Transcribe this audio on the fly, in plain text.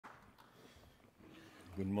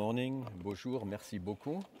Good morning, bonjour, merci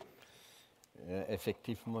beaucoup.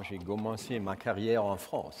 Effectivement, j'ai commencé ma carrière en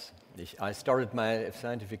France. I started my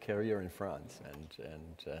scientific career in France,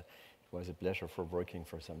 and it was a pleasure for working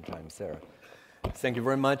for some time there. Thank you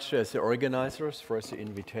very much, the organizers, for the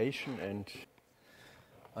invitation. And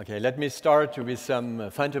okay, let me start with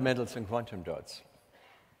some fundamentals in quantum dots.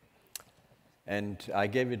 And I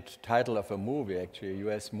gave it title of a movie, actually, a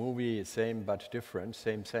US movie, same but different,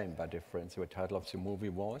 same but different. So the title of the movie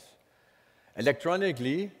was,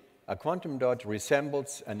 electronically, a quantum dot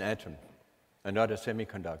resembles an atom, and not a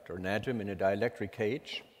semiconductor, an atom in a dielectric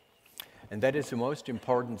cage. And that is the most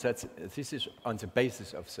important, this is on the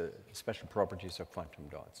basis of the special properties of quantum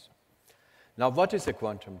dots. Now, what is a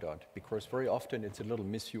quantum dot? Because very often it's a little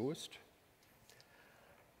misused.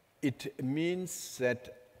 It means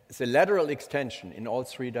that the lateral extension in all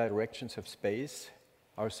three directions of space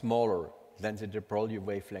are smaller than the de Broglie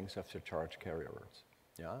wavelengths of the charge carriers.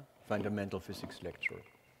 Yeah? Fundamental physics lecture.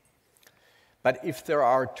 But if there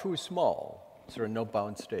are too small, there are no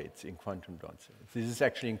bound states in quantum dots. This is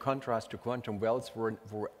actually in contrast to quantum wells where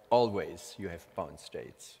always you have bound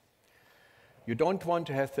states. You don't want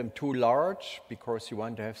to have them too large because you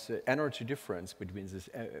want to have the energy difference between the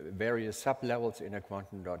various sublevels in a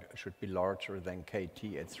quantum dot should be larger than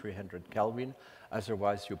kT at 300 Kelvin.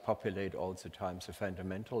 Otherwise, you populate all the time the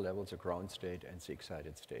fundamental levels, the ground state, and the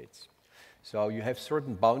excited states. So you have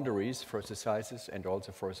certain boundaries for the sizes and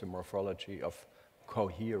also for the morphology of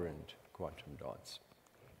coherent quantum dots.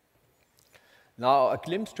 Now, a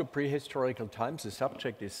glimpse to prehistorical times. The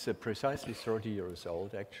subject is precisely 30 years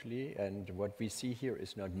old, actually, and what we see here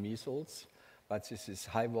is not measles, but this is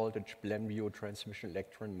high-voltage Blenview transmission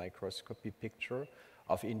electron microscopy picture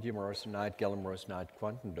of indium arsenide, gallium arsenide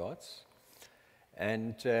quantum dots.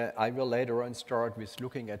 And I will later on start with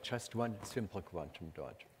looking at just one simple quantum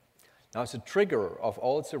dot. Now, the trigger of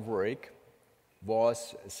all the work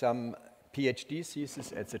was some PhD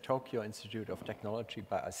thesis at the Tokyo Institute of Technology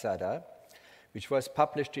by Asada, which was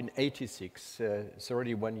published in '86,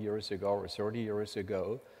 31 years ago or 30 years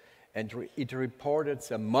ago, and it reported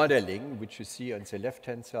the modeling, which you see on the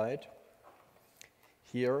left-hand side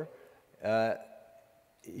here.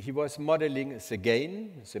 He was modeling the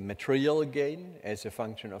gain, the material gain, as a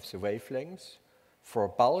function of the wavelengths for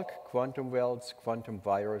bulk quantum wells, quantum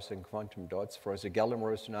wires, and quantum dots for the gallium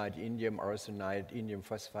arsenide, indium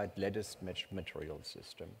phosphide lattice-matched material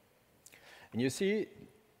system. And you see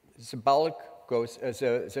the bulk goes,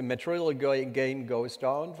 the material gain goes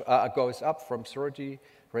down, goes up from 30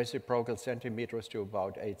 reciprocal centimeters to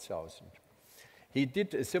about 8,000. He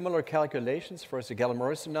did similar calculations for the gallium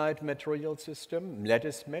arsenide material system,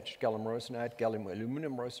 lattice-matched gallium arsenide, gallium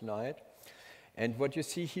aluminum arsenide. And what you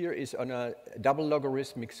see here is on a double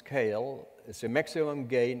logarithmic scale, the maximum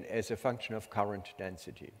gain as a function of current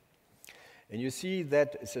density. And you see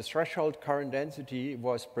that the threshold current density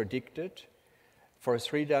was predicted for a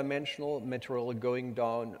three-dimensional material going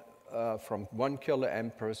down from 1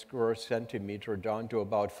 kiloamp per square centimeter down to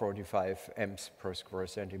about 45 amps per square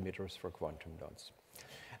centimeters for quantum dots.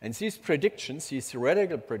 And these predictions, these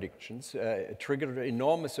theoretical predictions, triggered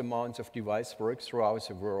enormous amounts of device work throughout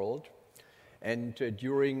the world. And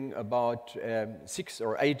during about 6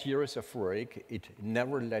 or 8 years of work, it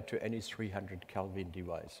never led to any 300 Kelvin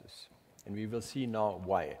devices. And we will see now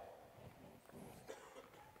why.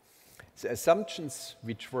 The assumptions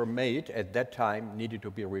which were made at that time needed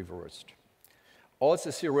to be reversed. All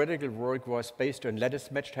the theoretical work was based on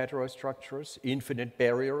lattice-matched heterostructures, infinite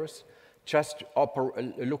barriers, just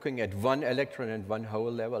looking at one electron and one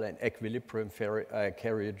hole level and equilibrium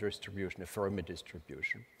carrier distribution, a Fermi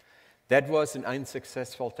distribution. That was an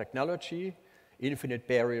unsuccessful technology. Infinite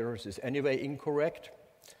barriers is anyway incorrect.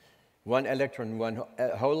 One electron, one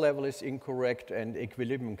hole level is incorrect, and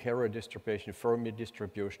equilibrium carrier distribution, Fermi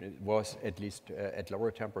distribution, was at least at lower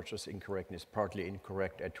temperatures incorrect and is partly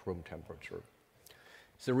incorrect at room temperature.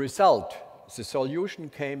 The result, the solution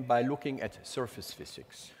came by looking at surface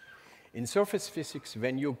physics. In surface physics,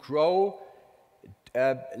 when you grow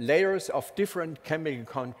layers of different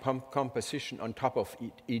chemical composition on top of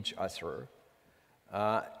each other,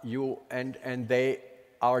 and they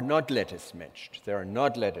are not lattice-matched. They are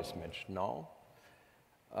not lattice-matched now.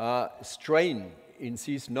 Strain in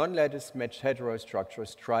these non-lattice-matched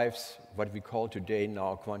heterostructures drives what we call today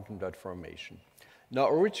now quantum dot formation. Now,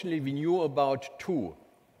 originally, we knew about two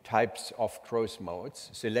types of growth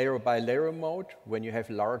modes. The layer-by-layer mode, when you have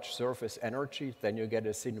large surface energy, then you get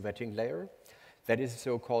a thin wetting layer. That is the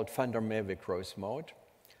so-called van der Merwe growth mode.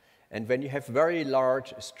 And when you have very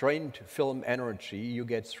large strained film energy, you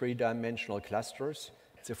get three-dimensional clusters,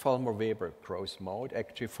 the Vollmer-Weber growth mode.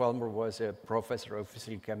 Actually, Vollmer was a professor of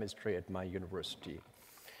physical chemistry at my university,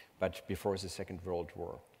 but before the Second World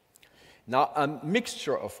War. Now, a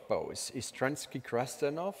mixture of both is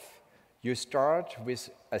Stransky-Krastanov. You start with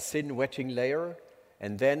a thin wetting layer,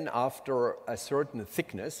 and then after a certain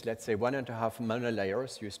thickness, let's say 1.5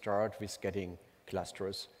 monolayers, you start with getting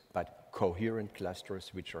clusters, but coherent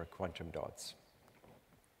clusters, which are quantum dots.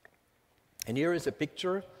 And here is a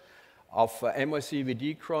picture of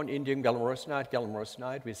MOCVD crown indium gallium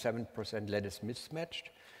arsenide with 7% lattice mismatched.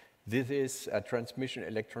 This is a transmission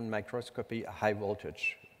electron microscopy high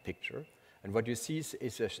voltage picture. And what you see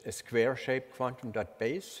is a square-shaped quantum dot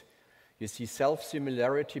base. You see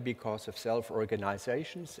self-similarity because of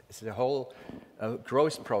self-organizations. The whole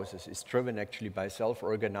growth process is driven actually by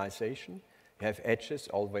self-organization. You have edges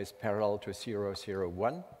always parallel to 0, 0,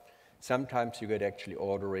 1. Sometimes you get actually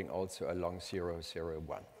ordering also along 0, 0,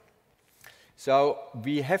 1. So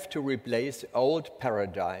we have to replace old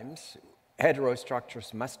paradigms.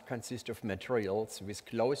 Heterostructures must consist of materials with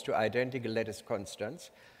close to identical lattice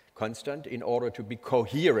constant in order to be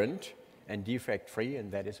coherent and defect-free,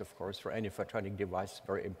 and that is, of course, for any photonic device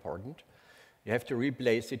very important. You have to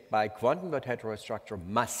replace it by quantum dot heterostructure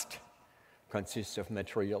must consist of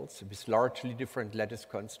materials with largely different lattice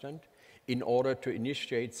constant in order to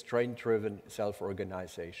initiate strain-driven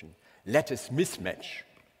self-organization. Lattice mismatch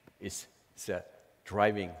is the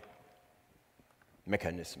driving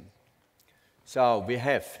mechanism. So we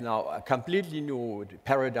have now a completely new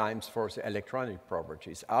paradigms for the electronic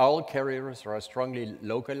properties. All carriers are strongly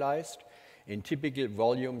localized in typical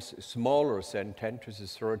volumes smaller than 10 to the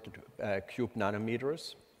third cube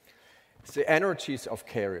nanometers. The energies of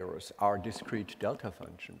carriers are discrete delta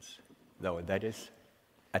functions, though that is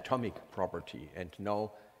atomic property and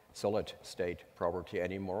no solid state property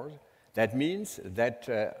anymore. That means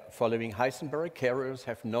that following Heisenberg, carriers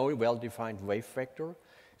have no well-defined wave vector.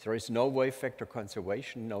 There is no wave vector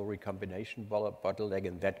conservation, no recombination bottleneck,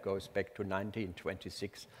 and that goes back to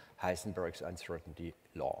 1926, Heisenberg's uncertainty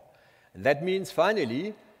law. And that means,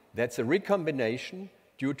 finally, that the recombination,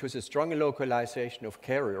 due to the strong localization of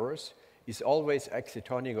carriers, is always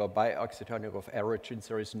excitonic or bi-excitonic of origins.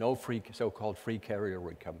 There is no so-called free carrier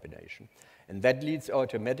recombination. And that leads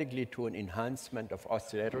automatically to an enhancement of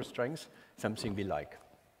oscillator strength, something we like.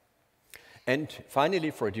 And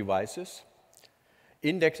finally, for devices,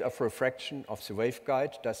 index of refraction of the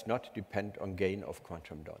waveguide does not depend on gain of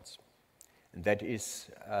quantum dots. And that is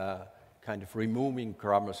kind of removing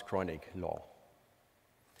Cramer's chronic law.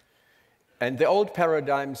 And the old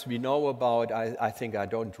paradigms we know about, I think I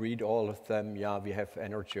don't read all of them. Yeah, we have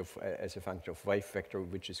energy as a function of wave vector,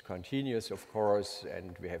 which is continuous, of course,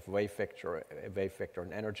 and we have wave vector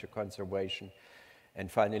and energy conservation.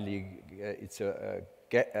 And finally,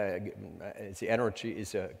 the energy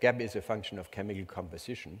is gap is a function of chemical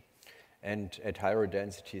composition. And at higher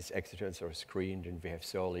densities, excitons are screened, and we have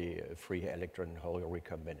solely free electron-hole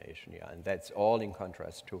recombination. Yeah, and that's all in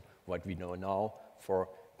contrast to what we know now for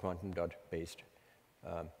quantum dot-based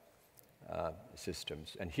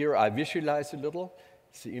systems. And here I visualize a little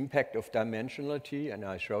the impact of dimensionality, and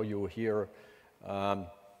I show you here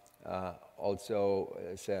also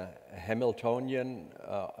the Hamiltonian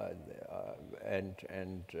and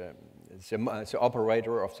the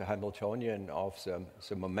operator of the Hamiltonian of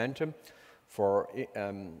the momentum for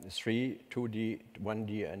 3, 2D,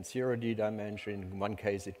 1D, and 0D dimension. In one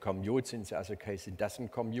case it commutes, in the other case it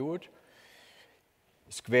doesn't commute.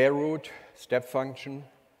 Square root, step function,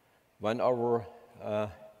 1 over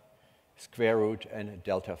square root, and a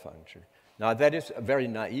delta function. Now that is very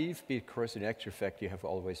naive because in actual fact you have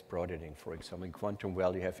always broadening. For example, in quantum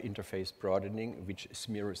well you have interface broadening which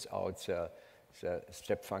smears out the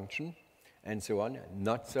step function and so on.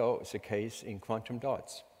 Not so the case in quantum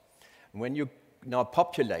dots. When you now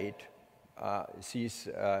populate these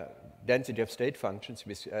density of state functions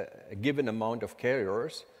with a given amount of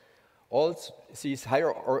carriers, all these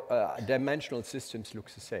higher dimensional systems look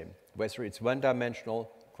the same. Whether it's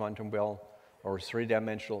one-dimensional quantum well or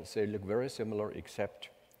three-dimensional, they look very similar, except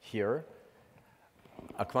here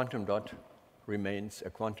a quantum dot remains a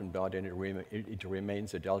quantum dot, and it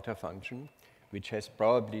remains a delta function, which has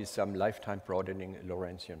probably some lifetime broadening,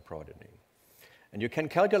 Lorentzian broadening. And you can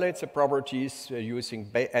calculate the properties using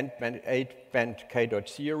 8-band k-dot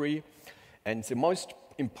theory, and the most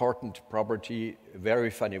important property,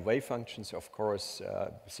 very funny wave functions, of course.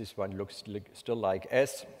 This one looks still like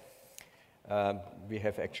S. We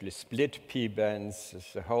have actually split p-bands.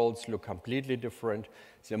 The holes look completely different.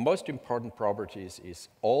 The most important properties is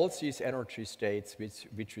all these energy states,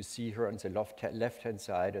 which we see here on the left-hand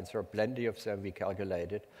side, and there are plenty of them we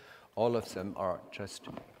calculated, All of them are just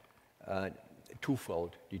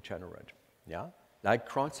twofold degenerate, yeah? Like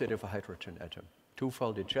ground state of a hydrogen atom.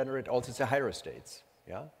 Twofold degenerate, also the higher states,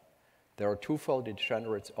 yeah? There are twofold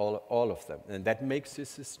degenerates, all of them. And that makes this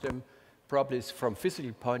system, probably from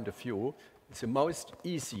physical point of view, the most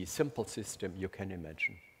easy, simple system you can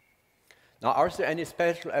imagine. Now, are there any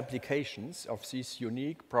special applications of these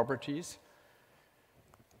unique properties,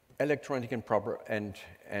 electronic and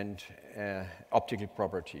optical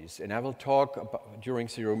properties? And I will talk about, during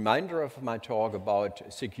the remainder of my talk, about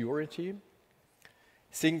security,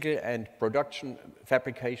 single and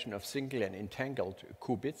fabrication of single and entangled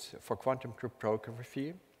qubits for quantum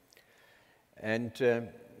cryptography. And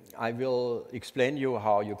I will explain you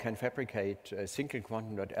how you can fabricate single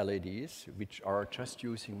quantum dot LEDs, which are just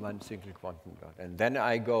using one single quantum dot. And then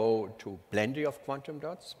I go to plenty of quantum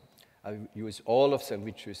dots. I use all of them,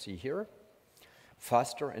 which you see here,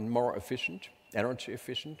 faster and more efficient, energy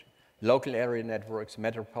efficient, local area networks,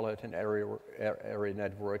 metropolitan area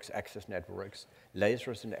networks, access networks,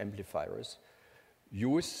 lasers and amplifiers,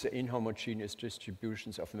 use the inhomogeneous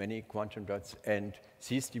distributions of many quantum dots, and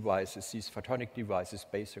these devices, these photonic devices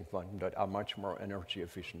based on quantum dot, are much more energy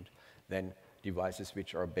efficient than devices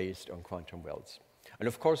which are based on quantum wells. And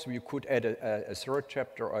of course, we could add a third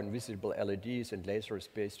chapter on visible LEDs and lasers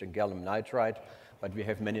based on gallium nitride, but we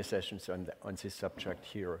have many sessions on this subject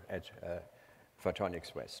here at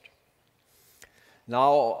Photonics West.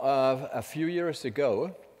 Now, a few years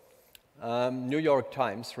ago, New York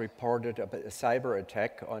Times reported a cyber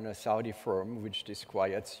attack on a Saudi firm which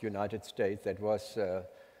disquiets the United States. That was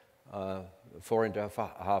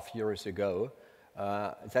 4.5 years ago.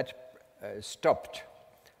 That stopped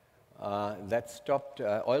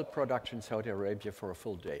oil production in Saudi Arabia for a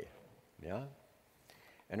full day. Yeah?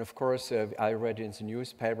 And of course, I read in the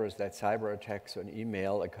newspapers that cyber attacks on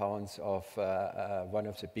email accounts of one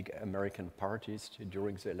of the big American parties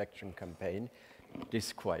during the election campaign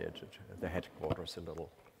disquieted the headquarters a little.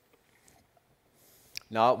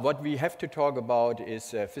 Now, what we have to talk about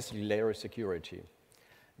is physical layer security.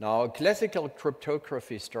 Now, classical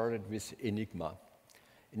cryptography started with Enigma.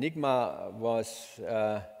 Enigma was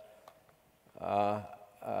a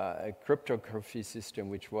cryptography system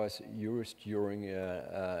which was used during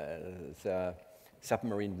the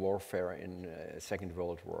submarine warfare in the Second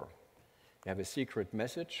World War. You have a secret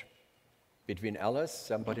message between Alice,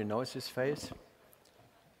 somebody knows his face,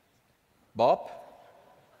 Bob,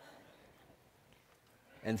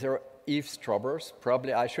 and there are eavesdroppers.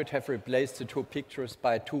 Probably I should have replaced the two pictures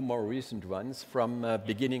by two more recent ones from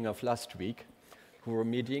beginning of last week, who were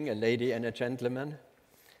meeting, a lady and a gentleman.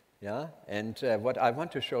 Yeah, and what I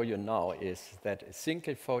want to show you now is that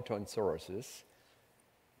single photon sources,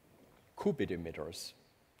 qubit emitters,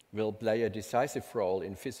 will play a decisive role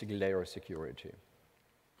in physical layer security.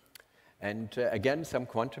 And again, some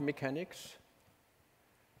quantum mechanics.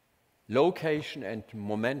 Location and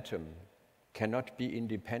momentum cannot be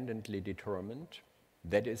independently determined.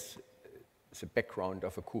 That is the background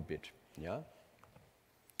of a qubit. Yeah?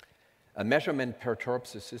 A measurement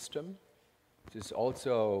perturbs the system. This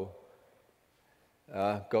also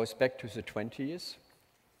goes back to the 20s.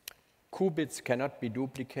 Qubits cannot be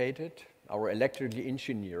duplicated. Our electrical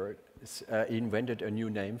engineers invented a new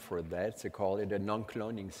name for that. They call it a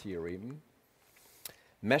non-cloning theorem.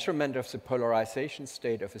 Measurement of the polarization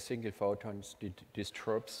state of a single photon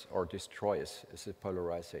disturbs or destroys the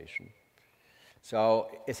polarization.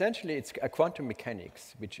 So essentially, it's a quantum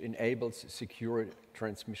mechanics which enables secure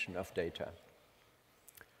transmission of data.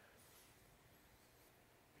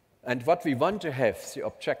 And what we want to have, the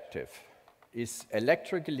objective, is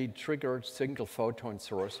electrically triggered single photon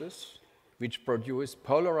sources which produce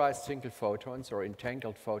polarized single photons or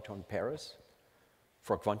entangled photon pairs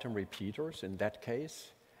for quantum repeaters in that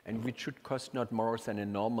case, and which should cost not more than a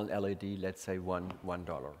normal LED, let's say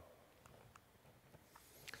 $1.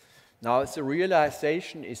 Now, the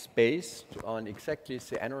realization is based on exactly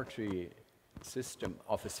the energy system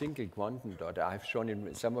of a single quantum dot. I've shown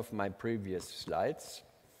in some of my previous slides.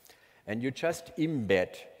 And you just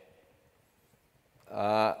embed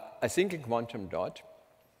a single quantum dot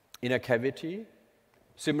in a cavity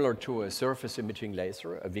similar to a surface emitting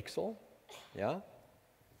laser, a VCSEL, yeah?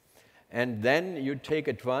 And then you take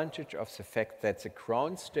advantage of the fact that the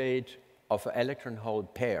ground state of an electron-hole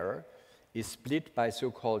pair is split by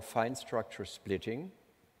so-called fine structure splitting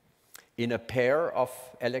in a pair of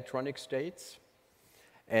electronic states.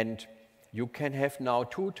 And you can have now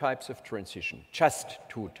two types of transition, just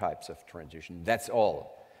two types of transition, that's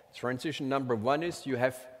all. Transition number one is you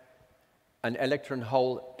have an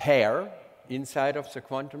electron-hole pair inside of the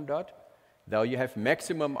quantum dot, though you have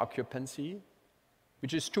maximum occupancy,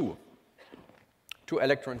 which is two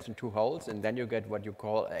electrons and two holes, and then you get what you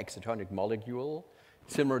call an excitonic molecule,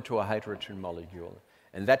 similar to a hydrogen molecule.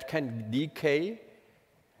 And that can decay,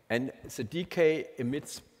 and the decay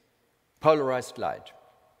emits polarized light.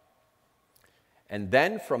 And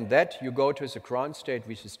then from that, you go to the ground state,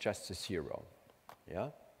 which is just a zero, yeah?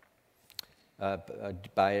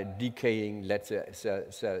 By decaying, let's say,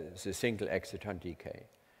 the single exciton decay.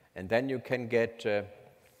 And then you can get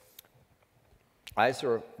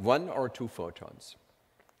either one or two photons,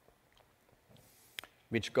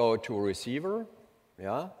 which go to a receiver,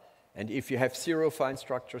 yeah? And if you have zero fine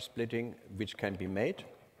structure splitting, which can be made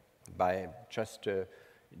by just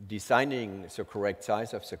designing the correct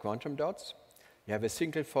size of the quantum dots, you have a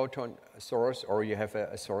single photon source, or you have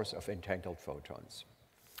a source of entangled photons.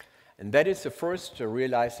 And that is the first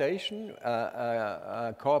realization,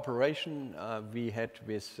 cooperation we had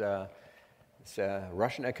with the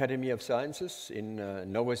Russian Academy of Sciences in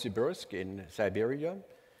Novosibirsk in Siberia.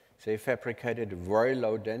 They fabricated a very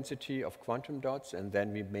low density of quantum dots, and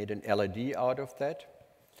then we made an LED out of that.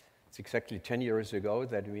 It's exactly 10 years ago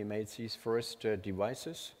that we made these first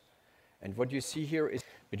devices. And what you see here is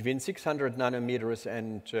between 600 nanometers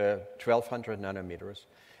and 1200 nanometers.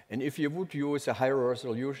 And if you would use a higher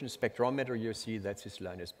resolution spectrometer, you see that this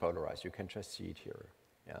line is polarized. You can just see it here.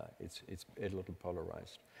 Yeah, it's a little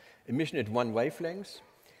polarized. Emission at one wavelength,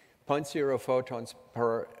 0.0 photons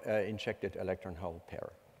per injected electron-hole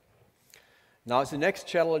pair. Now, the next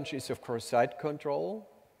challenge is, of course, side control.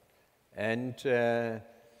 And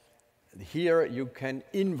here you can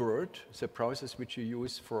invert the process which you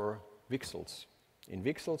use for VCSELs. In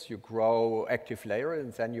VCSELs, you grow active layer,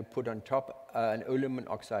 and then you put on top an aluminum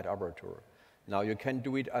oxide aperture. Now, you can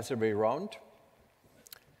do it other way around.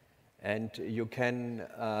 And you can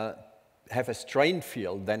have a strain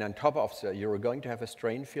field, then on top of the, you're going to have a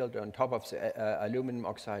strain field on top of the aluminum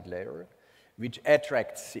oxide layer, which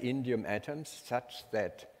attracts the indium atoms such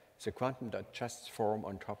that the quantum dot just form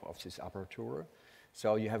on top of this aperture.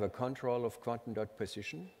 So you have a control of quantum dot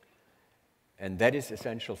position, and that is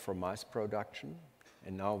essential for mass production.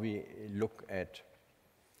 And now we look at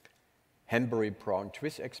Hembury-Brown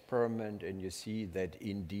Twiss experiment, and you see that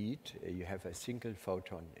indeed you have a single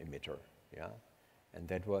photon emitter, yeah? And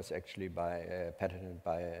that was actually patented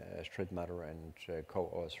by Strittmatter and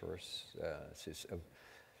co-authors, this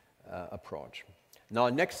approach. Now,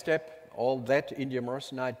 next step, all that indium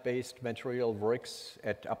arsenide-based material works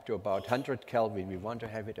at up to about 100 Kelvin. We want to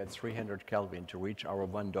have it at 300 Kelvin to reach our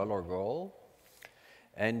 $1 goal.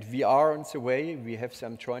 And we are on the way. We have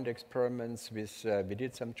some joint experiments with, we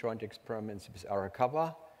did some joint experiments with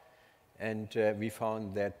Arakawa, and we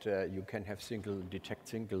found that you can have detect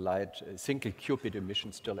single light, single qubit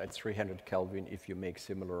emission still at 300 Kelvin if you make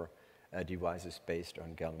similar devices based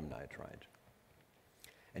on gallium nitride.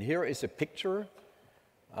 And here is a picture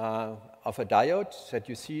of a diode that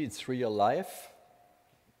you see. It's real life.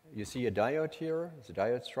 You see a diode here, the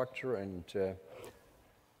diode structure, and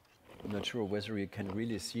I'm not sure whether you can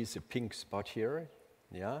really see the pink spot here.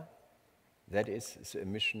 Yeah, that is the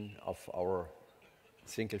emission of our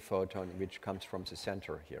single photon, which comes from the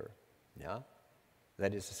center here. Yeah,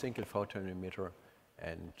 that is a single photon emitter,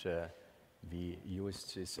 and we use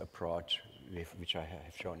this approach, which I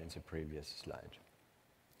have shown in the previous slide.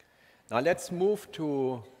 Now let's move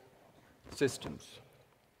to systems.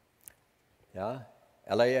 Yeah,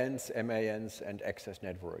 LANs, MANs, and access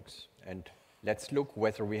networks, and let's look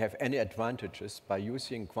whether we have any advantages by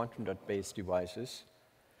using quantum dot-based devices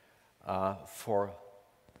for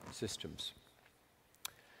systems.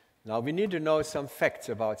 Now, we need to know some facts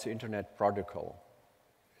about the Internet protocol.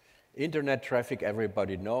 Internet traffic,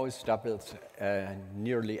 everybody knows, doubles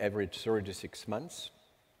nearly every 36 months.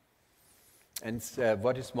 And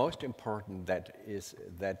what is most important is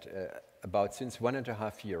that about since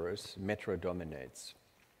 1.5 years, metro dominates.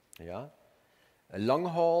 Yeah? A long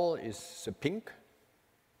haul is the pink,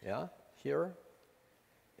 yeah, here.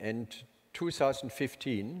 And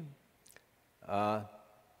 2015,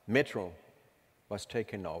 metro was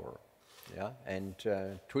taken over, yeah. And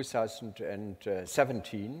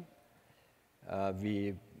 2017,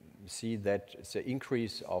 we see that the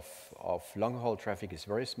increase of long haul traffic is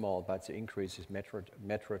very small, but the increase is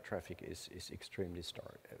metro traffic is extremely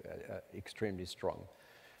strong.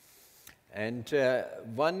 And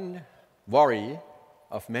one worry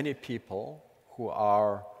of many people who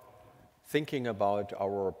are thinking about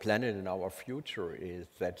our planet and our future is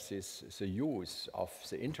that the use of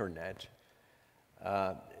the internet,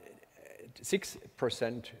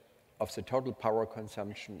 6% of the total power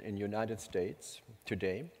consumption in the United States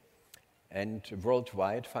today, and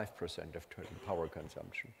worldwide 5% of total power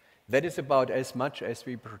consumption. That is about as much as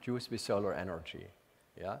we produce with solar energy.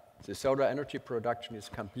 Yeah? The solar energy production is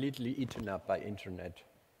completely eaten up by internet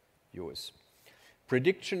use.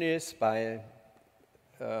 Prediction is by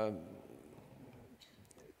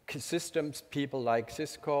systems people like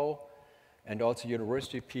Cisco and also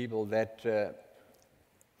university people that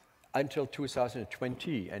until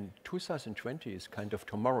 2020, and 2020 is kind of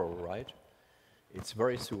tomorrow, right? It's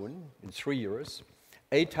very soon, in 3 years,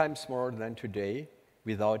 8 times more than today,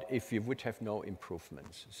 if we would have no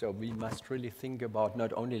improvements. So we must really think about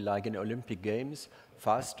not only like in Olympic Games,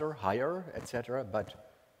 faster, higher, etc., but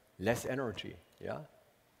less energy, yeah?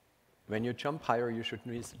 When you jump higher, you should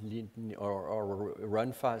need, or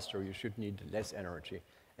run faster, you should need less energy.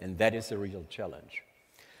 And that is a real challenge.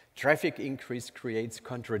 Traffic increase creates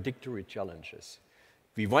contradictory challenges.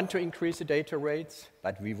 We want to increase the data rates,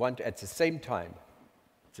 but we want at the same time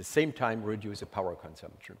reduce the power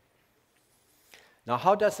consumption. Now,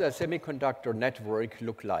 how does a semiconductor network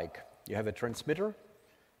look like? You have a transmitter,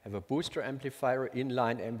 have a booster amplifier,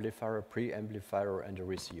 inline amplifier, preamplifier, and a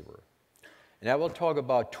receiver. And I will talk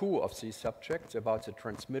about 2 of these subjects, about the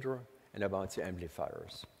transmitter and about the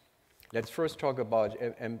amplifiers. Let's first talk about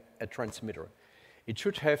a transmitter. It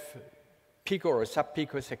should have pico or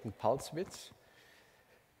sub-picosecond pulse widths,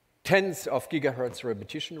 tens of gigahertz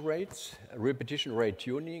repetition rates, repetition rate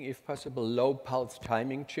tuning if possible, low pulse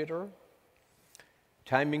timing jitter.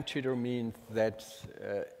 Timing jitter means that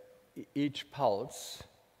each pulse,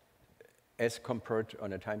 as compared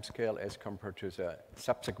on a time scale, as compared to the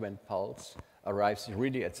subsequent pulse, arrives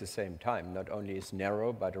really at the same time. Not only is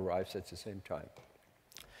narrow, but arrives at the same time.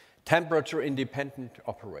 Temperature-independent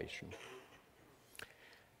operation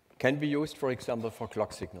can be used, for example, for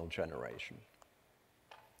clock signal generation.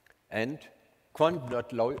 And quantum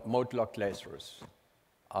mode locked lasers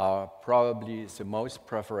are probably the most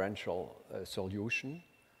preferential solution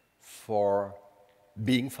for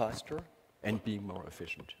being faster and being more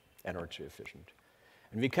efficient, energy efficient.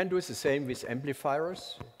 And we can do the same with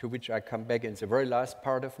amplifiers, to which I come back in the very last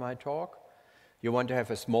part of my talk. You want to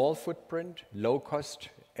have a small footprint, low cost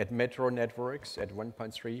at metro networks at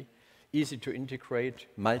 1.3, easy to integrate,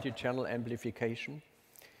 multi-channel amplification,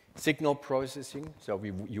 signal processing, so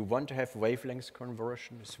you want to have wavelength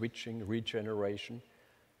conversion, switching, regeneration,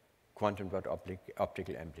 quantum dot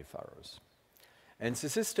optical amplifiers. And the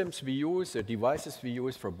systems we use, the devices we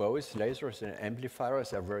use for both lasers and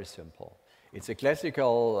amplifiers are very simple. It's a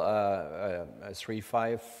classical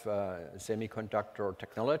 3-5 semiconductor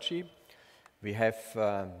technology. We have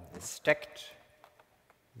stacked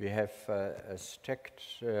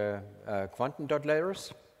quantum dot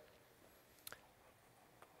layers,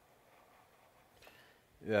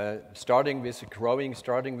 starting with a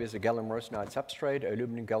gallium arsenide substrate,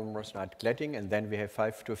 aluminum gallium arsenide cladding, and then we have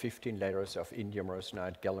 5 to 15 layers of indium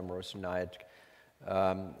arsenide, gallium arsenide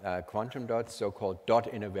quantum dots, so-called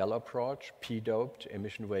dot-in-a-well approach, p-doped,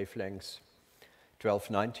 emission wavelengths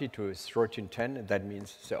 1290 to 1310, and that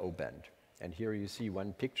means the O-band. And here you see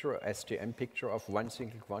one picture, STM picture of one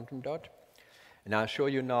single quantum dot. And I'll show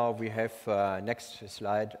you now, we have, next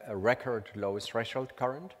slide, a record low threshold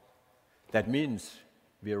current. That means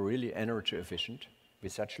we are really energy efficient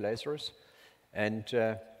with such lasers. And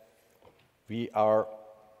we are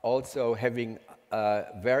also having a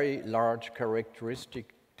very large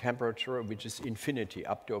characteristic temperature, which is infinity,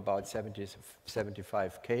 up to about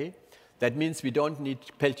 75 K. That means we don't need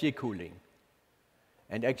Peltier cooling.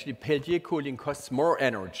 And actually, Peltier cooling costs more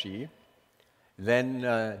energy than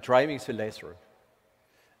driving the laser.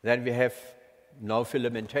 Then we have no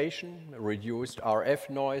filamentation, reduced RF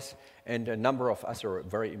noise, and a number of other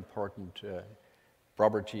very important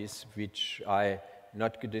properties, which I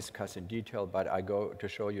not discuss in detail, but I go to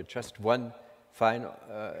show you just one final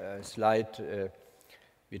slide,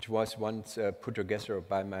 which was once put together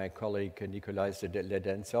by my colleague Nikolai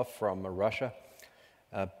Ledensov from Russia,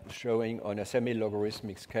 showing on a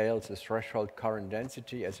semi-logarithmic scale the threshold current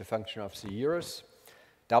density as a function of the years.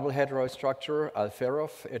 Double heterostructure,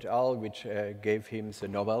 Alferov et al., which gave him the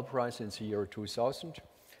Nobel Prize in the year 2000.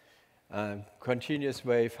 Continuous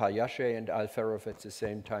wave, Hayashi and Alferov at the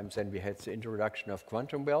same time. Then we had the introduction of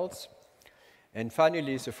quantum wells. And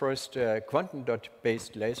finally, the first quantum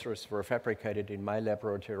dot-based lasers were fabricated in my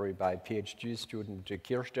laboratory by PhD student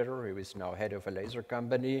Kirstetter, who is now head of a laser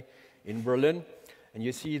company in Berlin. And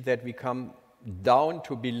you see that we come down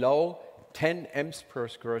to below 10 amps per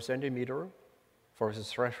square centimeter for the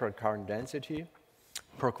threshold current density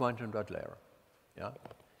per quantum dot layer. Yeah?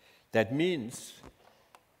 That means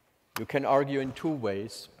you can argue in 2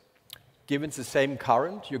 ways. Given the same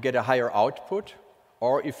current, you get a higher output,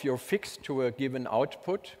 or if you're fixed to a given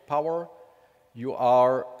output power, you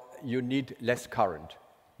are you need less current.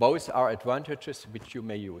 Both are advantages which you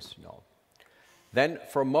may use now. Then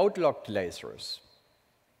for mode-locked lasers,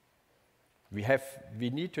 we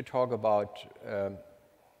need to talk about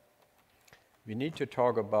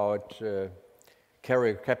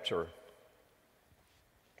carrier capture.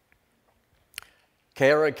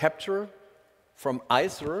 Carrier capture from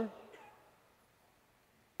either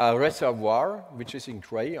a reservoir, which is in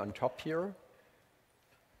gray on top here,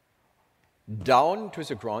 down to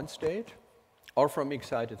the ground state, or from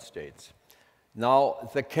excited states. Now,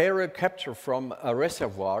 the carrier capture from a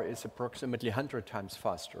reservoir is approximately 100 times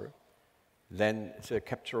faster than the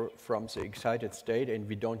capture from the excited state, and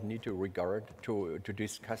we don't need to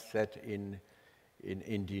discuss that in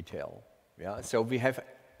detail. Yeah? So we have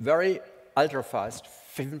very ultra-fast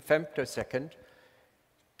femtosecond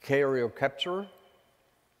carrier capture.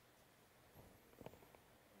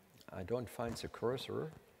 I don't find the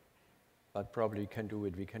cursor, but probably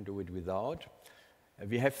we can do it without.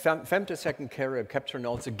 We have femtosecond carrier capture and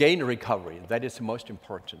also gain recovery. That is the most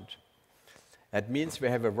important. That means we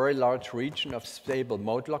have a very large region of stable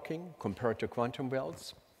mode locking compared to quantum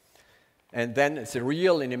wells. And then the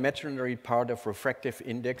real and imaginary part of refractive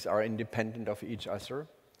index are independent of each other.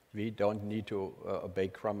 We don't need to obey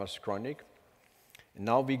Cramer's chronic. And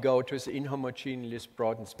now we go to the inhomogeneously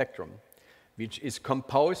broadened spectrum, which is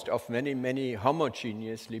composed of many, many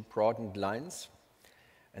homogeneously broadened lines.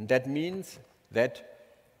 And that means that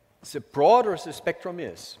the broader the spectrum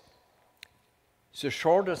is, the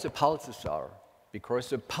shorter the pulses are, because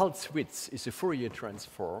the pulse width is a Fourier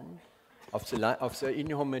transform of the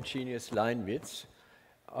inhomogeneous line width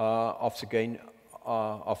of the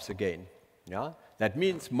gain. Yeah? That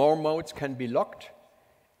means more modes can be locked,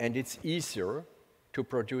 and it's easier to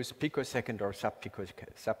produce picosecond or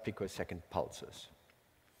sub-picosecond pulses.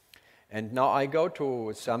 And now I go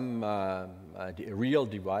to some real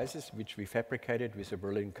devices which we fabricated with a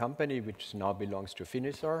Berlin company, which now belongs to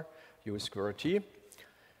Finisar, U2T.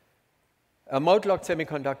 A mode-locked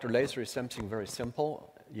semiconductor laser is something very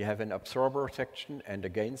simple. You have an absorber section and a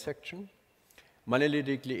gain section,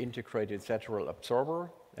 monolithically integrated lateral absorber,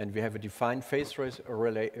 and we have a defined phase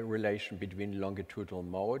relation between longitudinal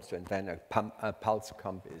modes, and then a pulse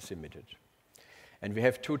comp is emitted. And we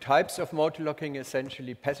have two types of mode locking,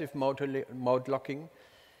 essentially passive mode locking,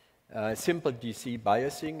 simple DC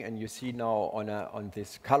biasing, and you see now on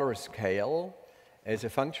this color scale, as a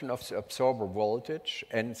function of the absorber voltage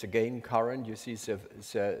and the gain current, you see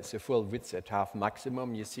the full width at half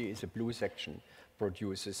maximum. You see the blue section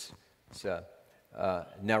produces the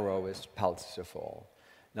narrowest pulses of all.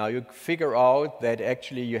 Now you figure out that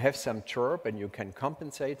actually you have some chirp and you can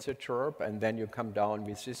compensate the chirp, and then you come down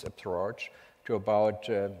with this approach to about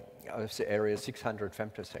the area 600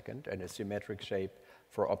 femtosecond and a symmetric shape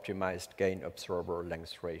for optimized gain absorber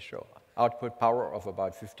length ratio. Output power of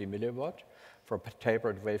about 50 milliwatt for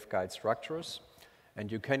tapered waveguide structures. And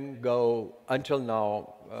you can go, until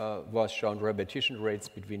now, was shown repetition rates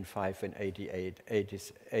between 5 and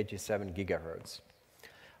 87 gigahertz.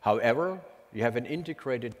 However, you have an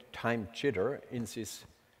integrated time jitter in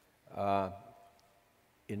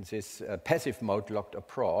this passive mode-locked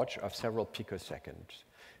approach of several picoseconds.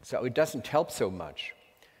 So it doesn't help so much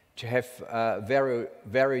to have very,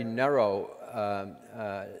 very narrow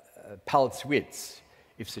pulse widths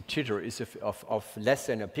if the jitter is of less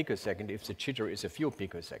than a picosecond, if the jitter is a few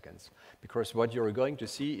picoseconds, because what you're going to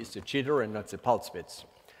see is the jitter and not the pulse width.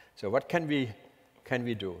 So what can we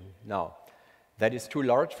do now? That is too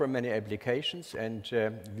large for many applications, and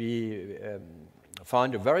we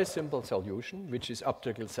found a very simple solution, which is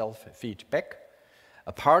optical self-feedback.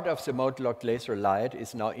 A part of the mode-locked laser light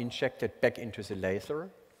is now injected back into the laser.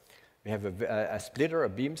 We have a splitter, a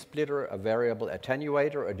beam splitter, a variable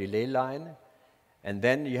attenuator, a delay line, and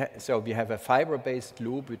then so we have a fiber-based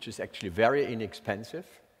loop, which is actually very inexpensive,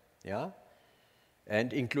 yeah,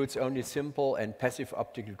 and includes only simple and passive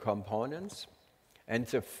optical components. And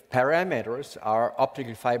the parameters are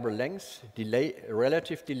optical fiber length, delay,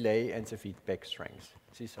 relative delay, and the feedback strength.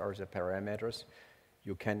 These are the parameters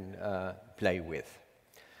you can play with.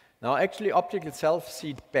 Now, actually, optical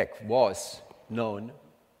self-feedback was known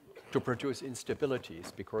to produce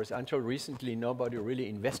instabilities, because until recently, nobody really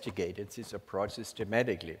investigated this approach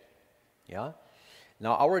systematically. Yeah?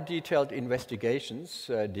 Now, our detailed investigations,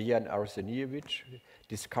 Dejan Arsenijevic,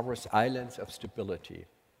 discovers islands of stability.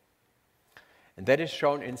 And that is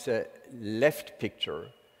shown in the left picture,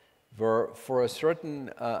 where for a certain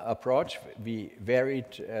approach, we varied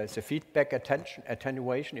the feedback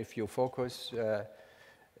attenuation. If you focus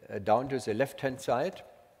down to the left-hand side,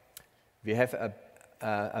 we have a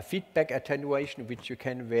a feedback attenuation which you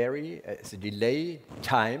can vary as a delay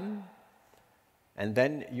time, and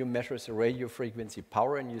then you measure the radio frequency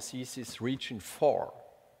power, and you see this region 4,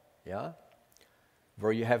 yeah,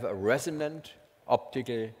 where you have a resonant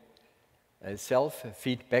optical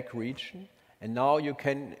self-feedback region, and now you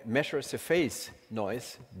can measure the phase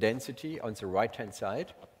noise density on the right-hand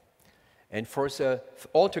side. And for the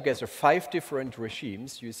altogether 5 different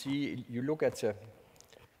regimes, you see, you look at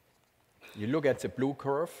the blue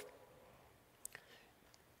curve.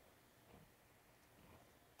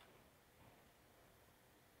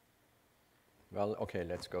 Well, okay,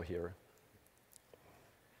 let's go here.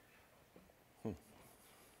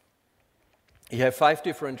 You have 5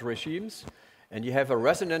 different regimes, and you have a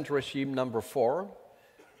resonant regime number 4,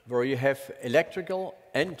 where you have electrical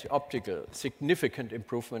and optical significant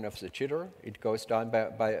improvement of the jitter. It goes down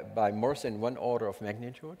by more than 1 order of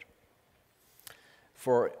magnitude.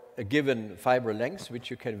 For a given fiber length, which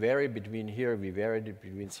you can vary between here, we varied it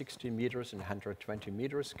between 60 meters and 120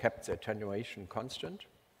 meters, kept the attenuation constant,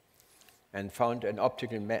 and found an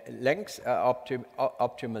optical length,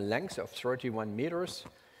 optimal length of 31 meters.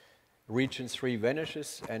 Region 3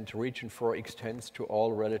 vanishes, and region 4 extends to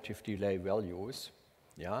all relative delay values.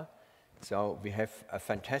 Yeah, so we have a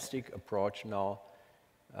fantastic approach now.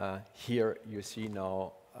 Here you see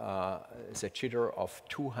now the jitter of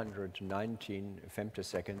 219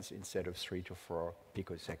 femtoseconds instead of 3 to 4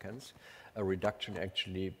 picoseconds, a reduction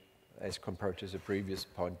actually as compared to the previous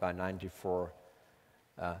point by 94%.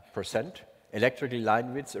 Electrical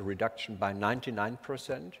line width, a reduction by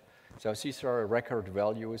 99%. So these are record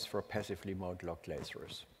values for passively mode-locked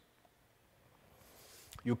lasers.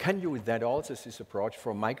 You can use that also, this approach,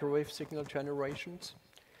 for microwave signal generations.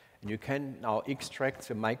 And you can now extract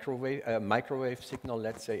the microwave signal,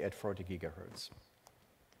 let's say, at 40 gigahertz.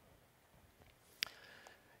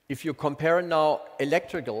 If you compare now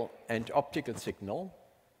electrical and optical signal,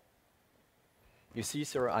 you see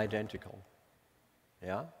they're identical.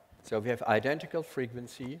 Yeah? So we have identical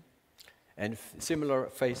frequency and similar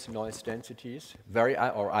phase noise densities,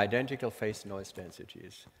 or identical phase noise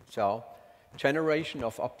densities. So generation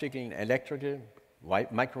of optical and electrical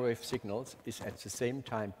microwave signals is at the same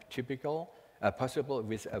time possible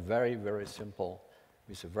with a very simple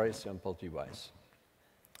device.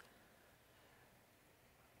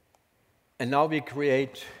 And now we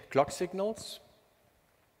create clock signals,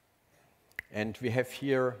 and we have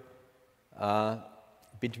here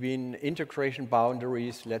between integration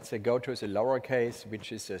boundaries, let's say go to the lower case,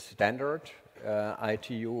 which is a standard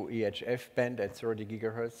ITU EHF band at 30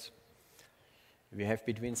 gigahertz. We have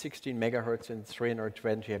between 16 megahertz and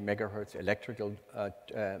 320 megahertz electrical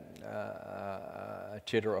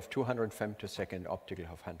jitter of 200 femtosecond, optical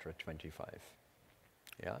of 125.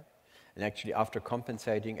 Yeah, and actually after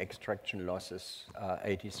compensating extraction losses,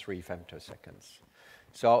 83 femtoseconds.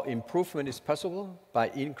 So improvement is possible by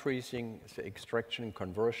increasing the extraction and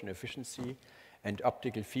conversion efficiency, and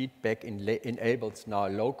optical feedback enables now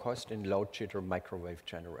low cost and low jitter microwave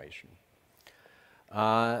generation.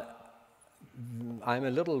 I'm a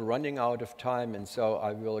little running out of time, and so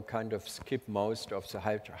I will kind of skip most of the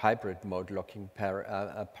hybrid mode locking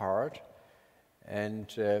part,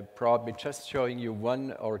 and probably just showing you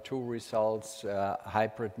 1 or 2 results,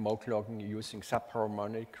 hybrid mode locking using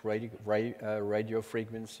subharmonic radio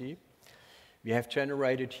frequency. We have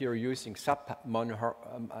generated here using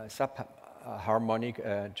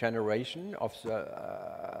subharmonic generation of the,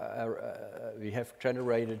 we have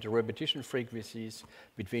generated repetition frequencies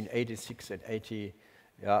between 86 and 80,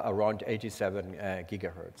 around 87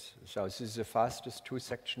 gigahertz. So this is the fastest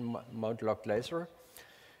 2-section mode locked laser.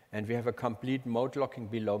 And we have a complete mode locking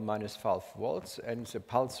below -12 volts, and the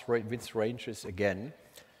pulse width ranges again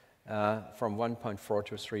from 1.4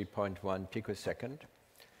 to 3.1 picosecond.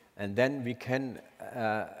 And then we can,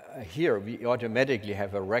 here we automatically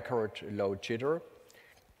have a record low jitter.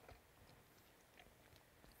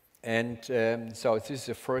 And so this is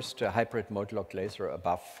the first hybrid mode locked laser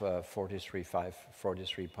above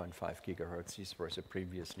 43.5 gigahertz. These were the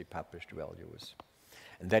previously published values.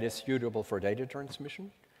 And that is suitable for data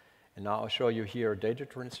transmission. And now I'll show you here data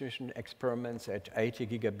transmission experiments at 80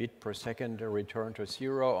 gigabit per second, return to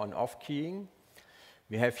 0 on off keying.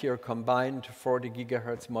 We have here combined 40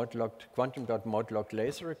 gigahertz quantum dot mode locked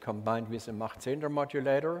laser combined with a Mach 10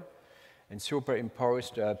 modulator, and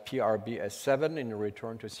superimposed PRBS7 in a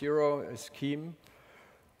return to 0 scheme,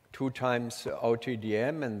 2 times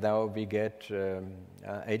OTDM, and now we get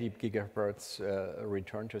 80 gigahertz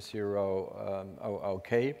return to 0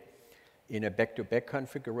 OK. In a back-to-back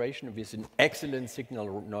configuration with an excellent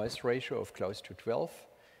signal noise ratio of close to 12,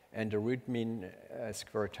 and a root mean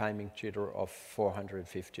square timing jitter of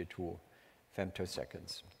 452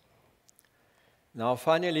 femtoseconds. Now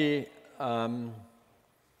finally,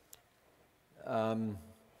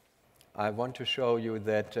 I want to show you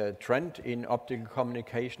that trend in optical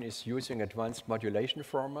communication is using advanced modulation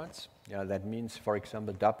formats. Yeah, that means, for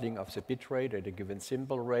example, doubling of the bit rate at a given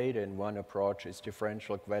symbol rate, and one approach is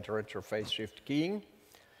differential quadrature phase shift keying.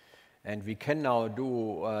 And we can now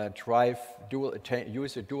do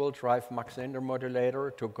use a dual drive Mach-Zehnder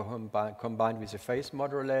modulator to combine with a phase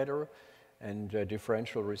modulator and a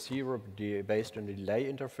differential receiver based on the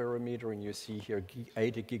delay interferometer. And you see here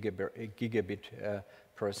 80 gigabit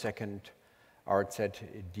per second RZ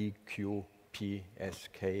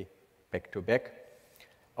DQPSK back-to-back,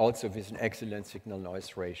 also with an excellent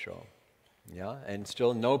signal-noise ratio. Yeah, and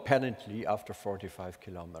still no penalty after 45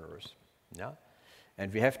 kilometers. Yeah,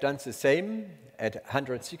 and we have done the same at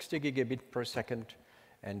 160 gigabit per second,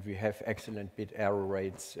 and we have excellent bit error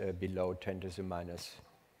rates below 10 to the minus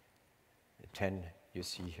 10 you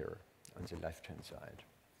see here on the left-hand side.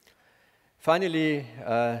 Finally,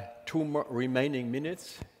 2 more remaining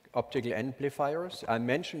minutes, optical amplifiers. I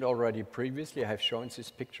mentioned already previously, I have shown this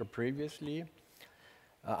picture previously,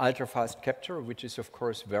 ultra-fast capture, which is of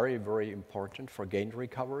course very, very important for gain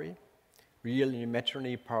recovery. Real and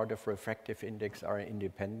imaginary part of refractive index are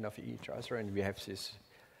independent of each other, and we have this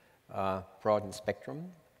broadened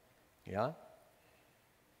spectrum. Yeah.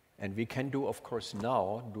 And we can do, of course,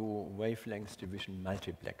 now do wavelength division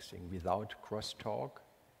multiplexing without crosstalk.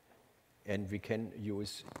 And we can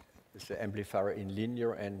use the amplifier in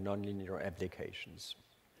linear and nonlinear applications.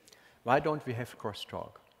 Why don't we have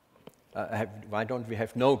crosstalk? Why don't we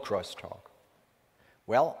have no crosstalk?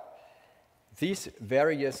 Well, these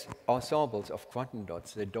various ensembles of quantum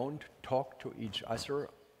dots, they don't talk to each other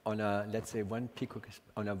on a, let's say, 1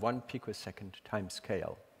 picosecond time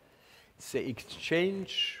scale. They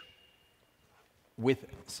exchange with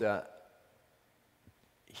the,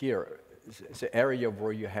 here, the area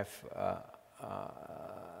where you have,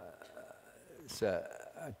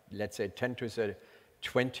 let's say, 10 to the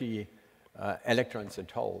 20 electrons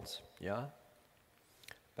and holes, yeah?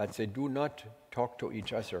 But they do not talk to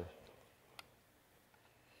each other.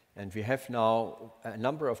 And we have now a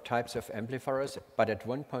number of types of amplifiers, but at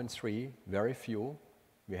 1.3, very few.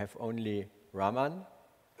 We have only Raman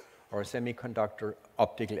or semiconductor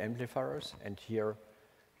optical amplifiers, and here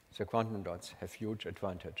the quantum dots have huge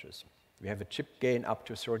advantages. We have a chip gain up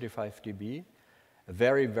to 35 dB, a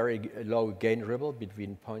very, very low gain ripple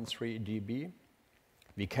between 0.3 dB.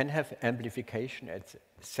 We can have amplification at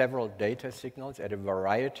several data signals at a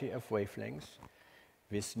variety of wavelengths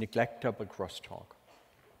with negligible crosstalk.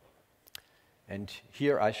 And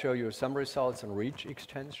here I show you some results on reach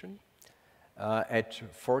extension at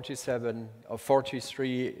 47 or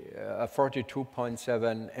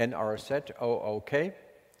 42.7 NRZ OOK.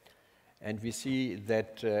 And we see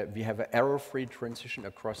that we have an error-free transition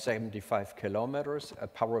across 75 kilometers, a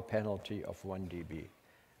power penalty of 1 dB.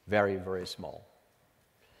 Very, very small.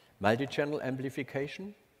 Multi-channel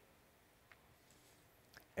amplification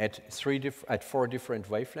at 4 different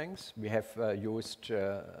wavelengths. We have used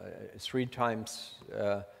 3 times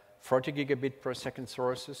 40 gigabit per second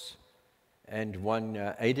sources and one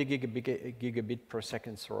 80 gigabit per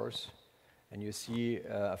second source. And you see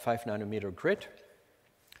a 5 nanometer grid.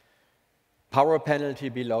 Power penalty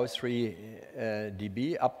below 3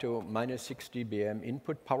 dB, up to minus 6 dBm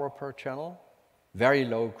input power per channel. Very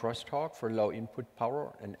low crosstalk for low input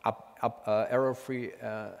power, and error-free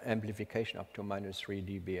amplification up to minus 3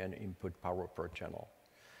 dBm input power per channel.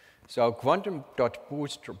 So quantum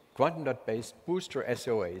dot-based booster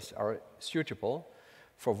SOAs are suitable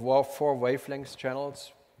for 4 wavelength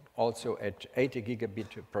channels, also at 80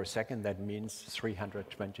 gigabit per second. That means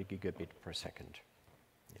 320 gigabit per second.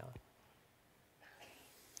 Yeah.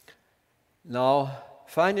 Now,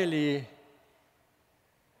 finally,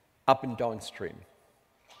 up and downstream.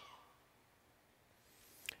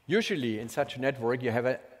 Usually, in such a network, you have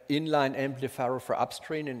an inline amplifier for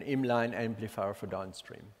upstream and inline amplifier for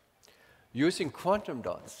downstream. Using quantum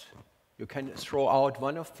dots, you can throw out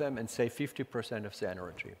one of them and save 50% of the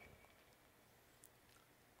energy.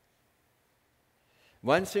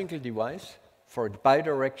 One single device for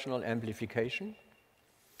bidirectional amplification,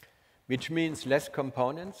 which means less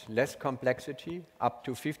components, less complexity, up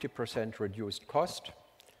to 50% reduced cost,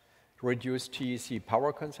 reduced TEC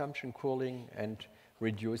power consumption, cooling, and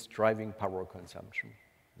reduced driving power consumption.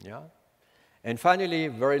 Yeah? And finally,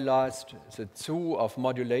 very last, the 2 of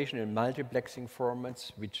modulation and multiplexing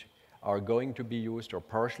formats, which are going to be used or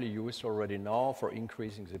partially used already now for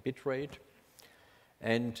increasing the bit rate.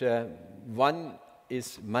 And one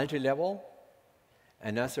is multi-level.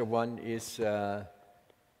 Another one is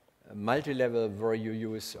multi-level where you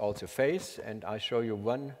use also phase, and I show you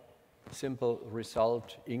one simple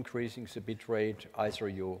result, increasing the bit rate. Either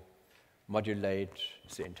you modulate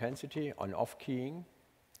the intensity on off keying,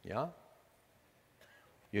 yeah.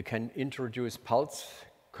 You can introduce pulse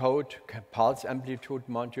code, pulse amplitude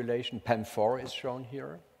modulation, PAM4 is shown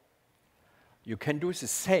here. You can do the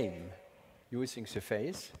same using the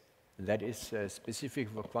phase, that is specific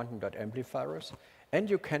for quantum dot amplifiers, and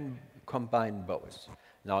you can combine both.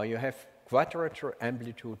 Now you have quadrature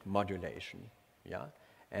amplitude modulation, yeah?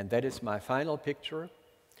 And that is my final picture.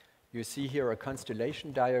 You see here a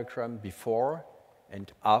constellation diagram before and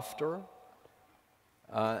after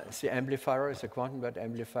the amplifier, the quantum dot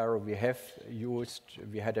amplifier. We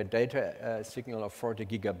had a data signal of 40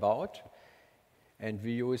 gigabaud, and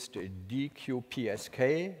we used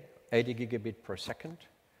DQPSK, 80 gigabit per second,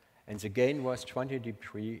 and the gain was 20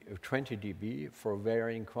 dB for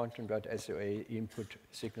varying quantum dot SOA input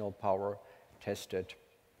signal power tested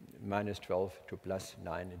 -12 to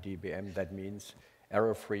 +9 dBm. That means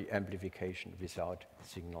error-free amplification without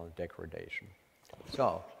signal degradation.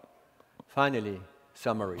 So, finally,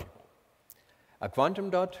 summary. A quantum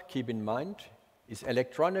dot, keep in mind, is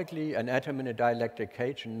electronically an atom in a dielectric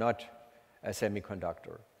cage, not a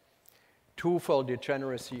semiconductor. Twofold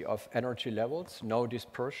degeneracy of energy levels, no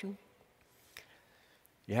dispersion.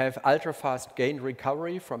 You have ultra-fast gain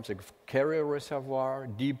recovery from the carrier reservoir,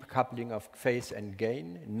 deep coupling of phase and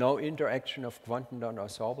gain, no interaction of quantum dot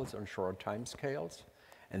ensembles on short time scales,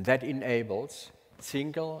 and that enables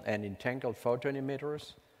single and entangled photon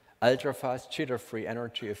emitters, ultra-fast, jitter-free,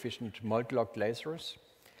 energy-efficient multi-locked lasers,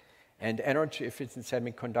 and energy-efficient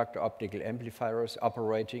semiconductor optical amplifiers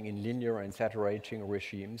operating in linear and saturating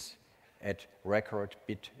regimes at record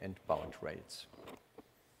bit and baud rates.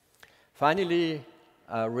 Finally,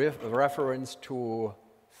 a reference to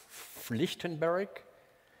Lichtenberg,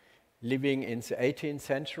 living in the 18th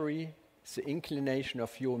century, the inclination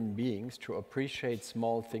of human beings to appreciate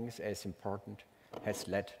small things as important has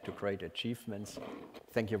led to great achievements.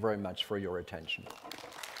 Thank you very much for your attention.